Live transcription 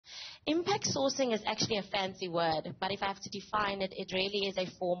Impact sourcing is actually a fancy word, but if I have to define it, it really is a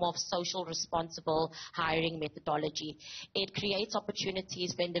form of social responsible hiring methodology. It creates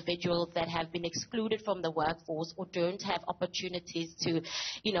opportunities for individuals that have been excluded from the workforce or don't have opportunities to,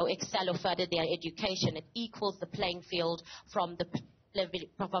 excel or further their education. It equals the playing field from the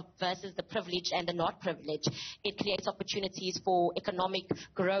versus the privileged and the not privileged. It creates opportunities for economic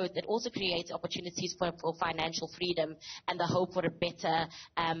growth. It also creates opportunities for financial freedom and the hope for a better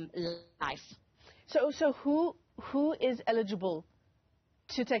life. So who is eligible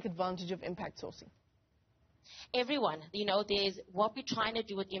to take advantage of impact sourcing? Everyone. There's what we're trying to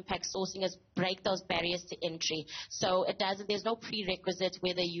do with impact sourcing is break those barriers to entry. So there's no prerequisite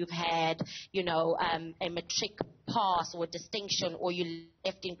whether you've had, a matric pass or a distinction, or you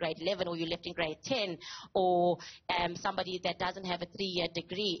left in grade 11 or you left in grade 10, or somebody that doesn't have a 3-year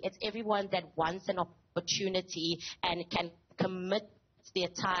degree. It's everyone that wants an opportunity and can commit their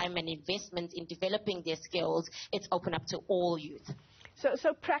time and investment in developing their skills. It's open up to all youth.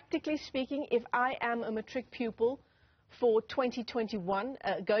 So practically speaking, if I am a matric pupil for 2021,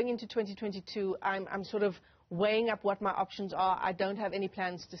 going into 2022, I'm sort of weighing up what my options are. I don't have any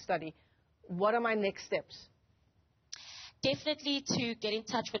plans to study. What are my next steps? Definitely to get in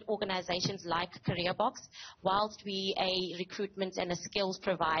touch with organizations like CareerBox. Whilst we a recruitment and a skills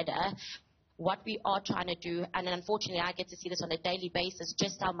provider, what we are trying to do, and unfortunately I get to see this on a daily basis,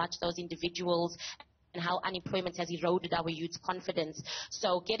 just how much those individuals and how unemployment has eroded our youth's confidence.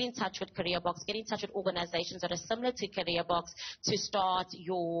 So get in touch with CareerBox, get in touch with organizations that are similar to CareerBox to start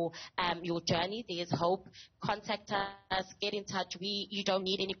your journey. There is hope. Contact us, get in touch. You don't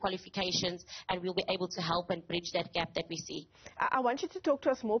need any qualifications, and we'll be able to help and bridge that gap that we see. I want you to talk to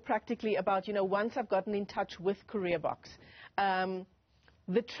us more practically about, once I've gotten in touch with CareerBox,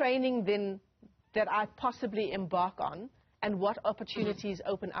 the training then that I possibly embark on, and what opportunities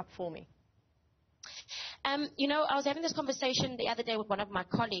open up for me. I was having this conversation the other day with one of my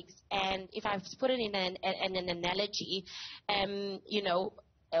colleagues, and if I put it in an analogy,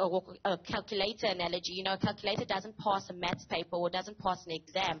 or a calculator analogy, a calculator doesn't pass a maths paper or doesn't pass an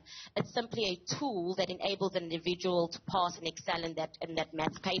exam. It's simply a tool that enables an individual to pass and excel in that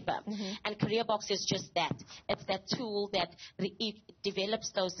maths paper. Mm-hmm. And CareerBox is just that. It's that tool that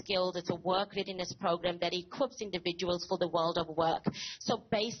develops those skills. It's a work readiness program that equips individuals for the world of work. So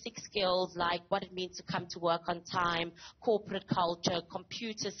basic skills like what it means to come to work on time, corporate culture,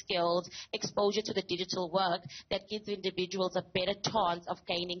 computer skills, exposure to the digital work that gives individuals a better chance of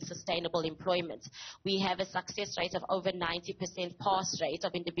gaining sustainable employment. We have a success rate of over 90% pass rate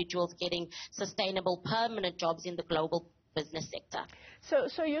of individuals getting sustainable permanent jobs in the global business sector.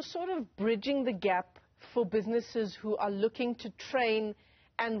 So you're sort of bridging the gap for businesses who are looking to train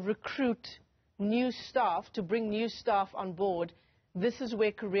and recruit new staff, to bring new staff on board. This is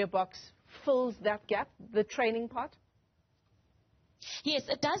where CareerBox fills that gap, the training part? Yes,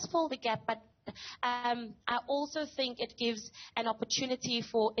 it does fill the gap, but I also think it gives an opportunity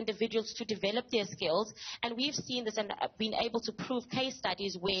for individuals to develop their skills, and we've seen this and been able to prove case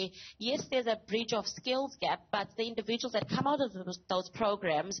studies where, yes, there's a bridge of skills gap, but the individuals that come out of those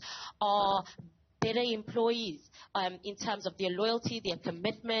programs are better employees in terms of their loyalty, their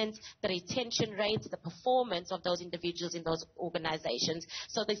commitment, the retention rates, the performance of those individuals in those organizations.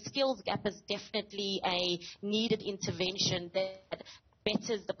 So the skills gap is definitely a needed intervention that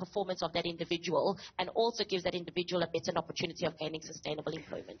betters the performance of that individual and also gives that individual a better opportunity of gaining sustainable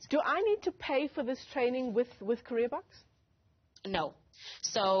employment. Do I need to pay for this training with CareerBox? No.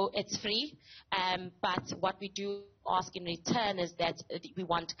 So it's free, but what we do ask in return is that we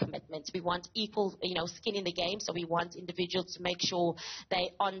want commitment. We want equal, skin in the game, so we want individuals to make sure they're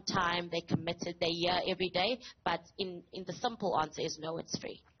on time, they're committed, they're here every day, but in the simple answer is no, it's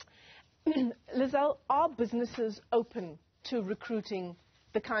free. Lizelle, are businesses open to recruiting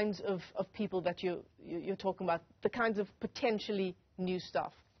the kinds of people that you're talking about, the kinds of potentially new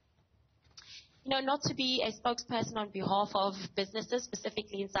staff? Not to be a spokesperson on behalf of businesses,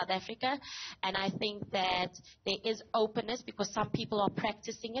 specifically in South Africa, and I think that there is openness because some people are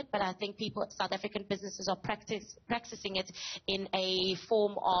practicing it, but I think South African businesses are practicing it in a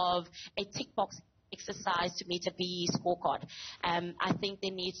form of a tick box exercise to meet a BE scorecard. I think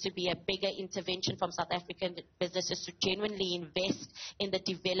there needs to be a bigger intervention from South African businesses to genuinely invest in the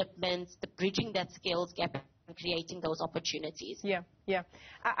development, the bridging that skills gap, and creating those opportunities. Yeah.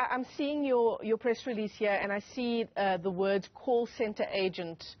 I'm seeing your press release here, and I see the words call center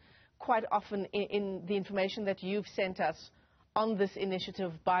agent quite often in the information that you've sent us on this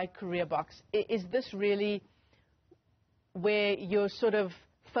initiative by CareerBox. Is this really where you're sort of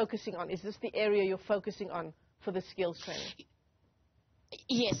focusing on? Is this the area you're focusing on for the skills training?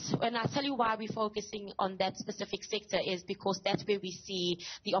 Yes, and I'll tell you why we're focusing on that specific sector is because that's where we see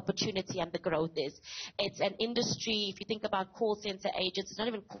the opportunity and the growth is. It's an industry, if you think about call center agents, it's not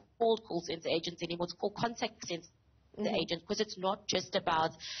even called call center agents anymore, it's called contact center agent, because it's not just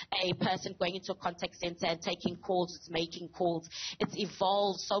about a person going into a contact center and taking calls, it's making calls. It's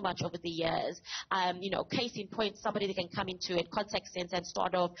evolved so much over the years. Case in point, somebody that can come into a contact center and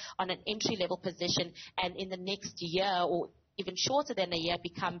start off on an entry-level position, and in the next year or even shorter than a year,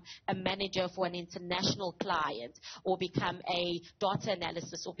 become a manager for an international client, or become a data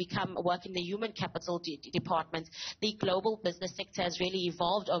analysis, or work in the human capital department. The global business sector has really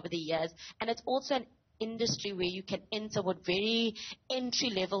evolved over the years, and it's also an industry where you can enter with very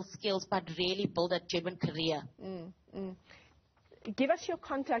entry-level skills but really build a genuine career. Give us your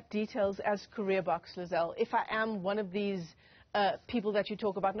contact details as Career Box, Lizelle. If I am one of these people that you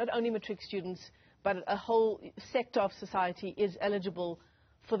talk about, not only matric students, but a whole sector of society is eligible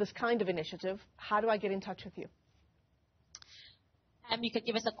for this kind of initiative, how do I get in touch with you? You could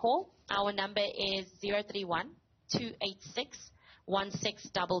give us a call. Our number is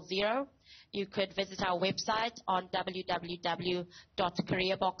 031-286-1600. You could visit our website on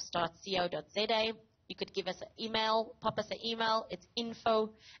www.careerbox.co.za. You could give us an email, pop us an email. It's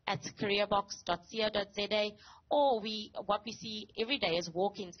info@careerbox.co.za. Or what we see every day is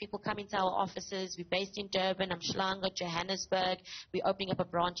walk-ins. People come into our offices. We're based in Durban, Umhlanga, Johannesburg. We're opening up a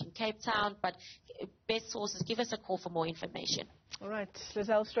branch in Cape Town. But best sources, give us a call for more information. All right,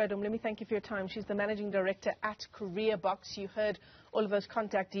 Lizelle Strydom, let me thank you for your time. She's the Managing Director at Career Box. You heard all of those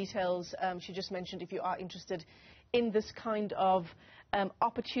contact details she just mentioned if you are interested in this kind of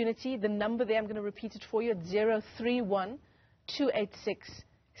opportunity. The number there, I'm going to repeat it for you, it's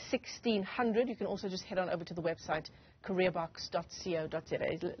 031-286-1600. You can also just head on over to the website,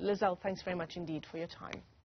 careerbox.co.za. Lizelle, thanks very much indeed for your time.